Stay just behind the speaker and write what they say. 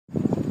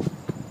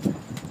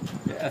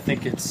I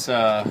think it's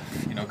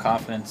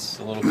confidence,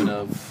 a little bit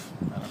of,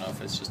 I don't know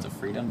if it's just a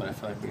freedom, but I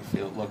feel like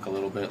we look a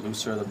little bit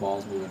looser. The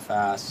ball's moving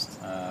fast.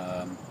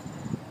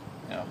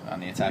 On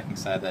the attacking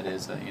side, that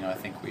is, I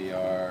think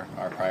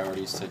our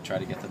priorities to try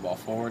to get the ball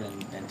forward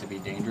and to be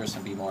dangerous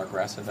and be more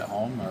aggressive at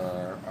home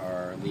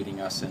are leading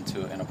us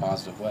in a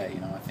positive way.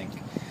 I think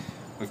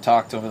we've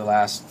talked over the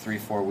last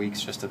 3-4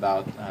 weeks just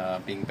about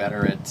being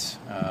better at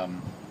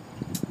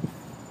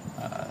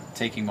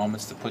taking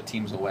moments to put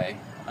teams away,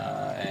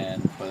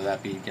 and whether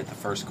that be get the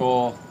first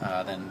goal,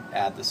 then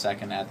add the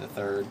second, add the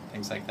third,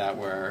 things like that.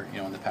 Where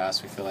in the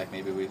past we feel like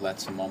maybe we let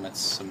some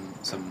moments,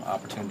 some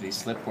opportunities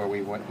slip where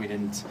we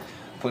didn't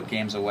put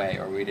games away,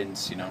 or we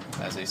didn't,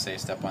 as they say,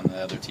 step on the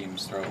other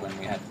team's throat when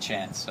we had the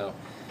chance. So,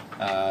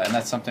 and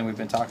that's something we've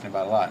been talking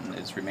about a lot, and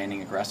is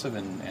remaining aggressive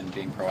and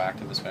being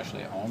proactive,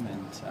 especially at home,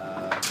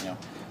 and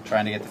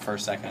trying to get the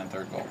first, second, and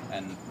third goal.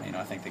 And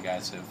I think the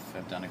guys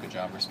have done a good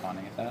job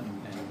responding at that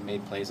and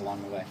made plays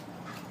along the way.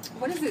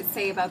 What does it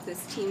say about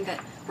this team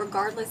that,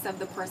 regardless of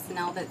the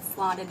personnel that's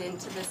slotted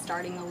into the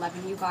starting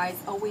 11, you guys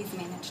always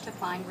manage to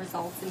find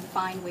results and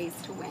find ways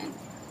to win?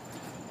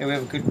 Yeah, we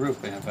have a good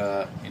group. We have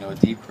a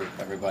deep group.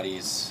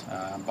 Everybody's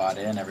bought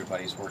in.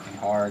 Everybody's working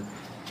hard.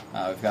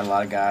 We've got a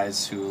lot of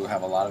guys who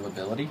have a lot of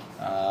ability.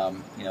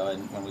 And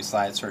when we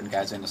slide certain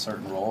guys into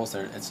certain roles,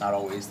 it's not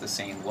always the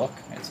same look.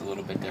 It's a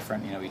little bit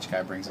different. Each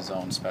guy brings his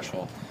own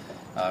special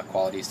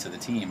qualities to the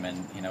team,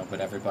 and but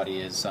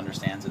everybody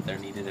understands that they're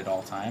needed at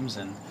all times,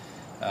 and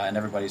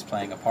everybody's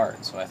playing a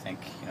part. So I think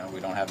we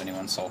don't have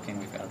anyone sulking.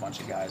 We've got a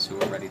bunch of guys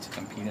who are ready to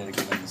compete at a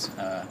given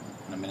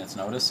in a minute's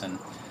notice, and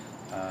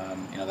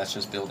that's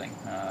just building.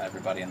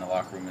 Everybody in the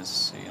locker room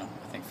is,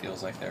 I think,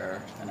 feels like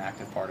they're an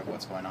active part of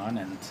what's going on,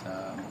 and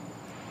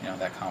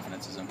that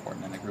confidence is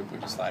important in the group. We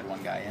just slide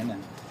one guy in,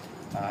 and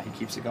he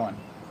keeps it going.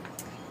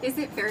 Is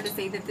it fair to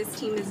say that this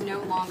team is no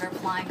longer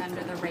flying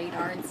under the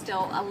radar? It's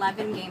still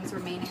 11 games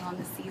remaining on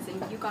the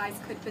season. You guys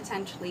could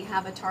potentially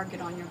have a target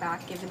on your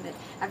back, given that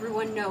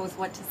everyone knows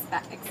what to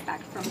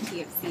expect from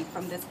TFC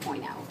from this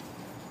point out.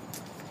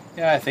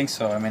 Yeah, I think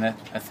so. I mean,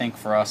 I think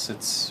for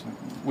us,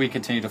 we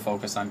continue to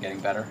focus on getting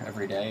better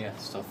every day. I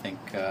still think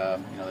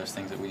there's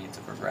things that we need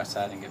to progress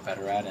at and get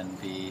better at, and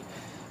the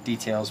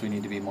details we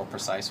need to be more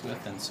precise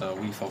with. And so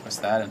we focus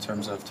that. In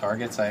terms of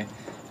targets, I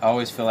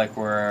always feel like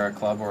we're a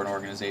club or an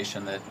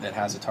organization that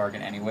has a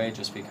target anyway,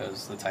 just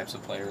because the types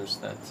of players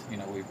that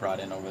we've brought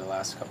in over the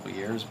last couple of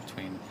years,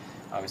 between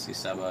obviously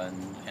Seba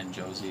and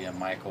Josie and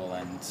Michael,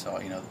 and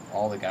so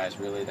all the guys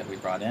really that we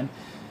brought in,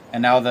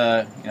 and now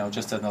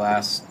just in the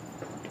last.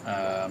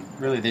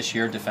 Really this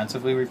year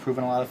defensively we've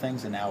proven a lot of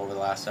things, and now over the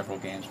last several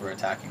games we're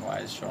attacking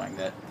wise showing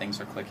that things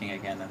are clicking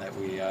again, and that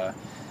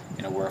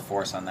we're a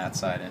force on that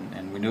side,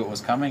 and we knew it was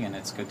coming, and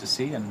it's good to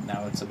see. And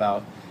now it's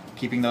about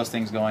keeping those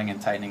things going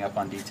and tightening up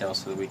on details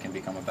so that we can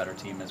become a better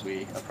team as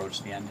we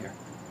approach the end here.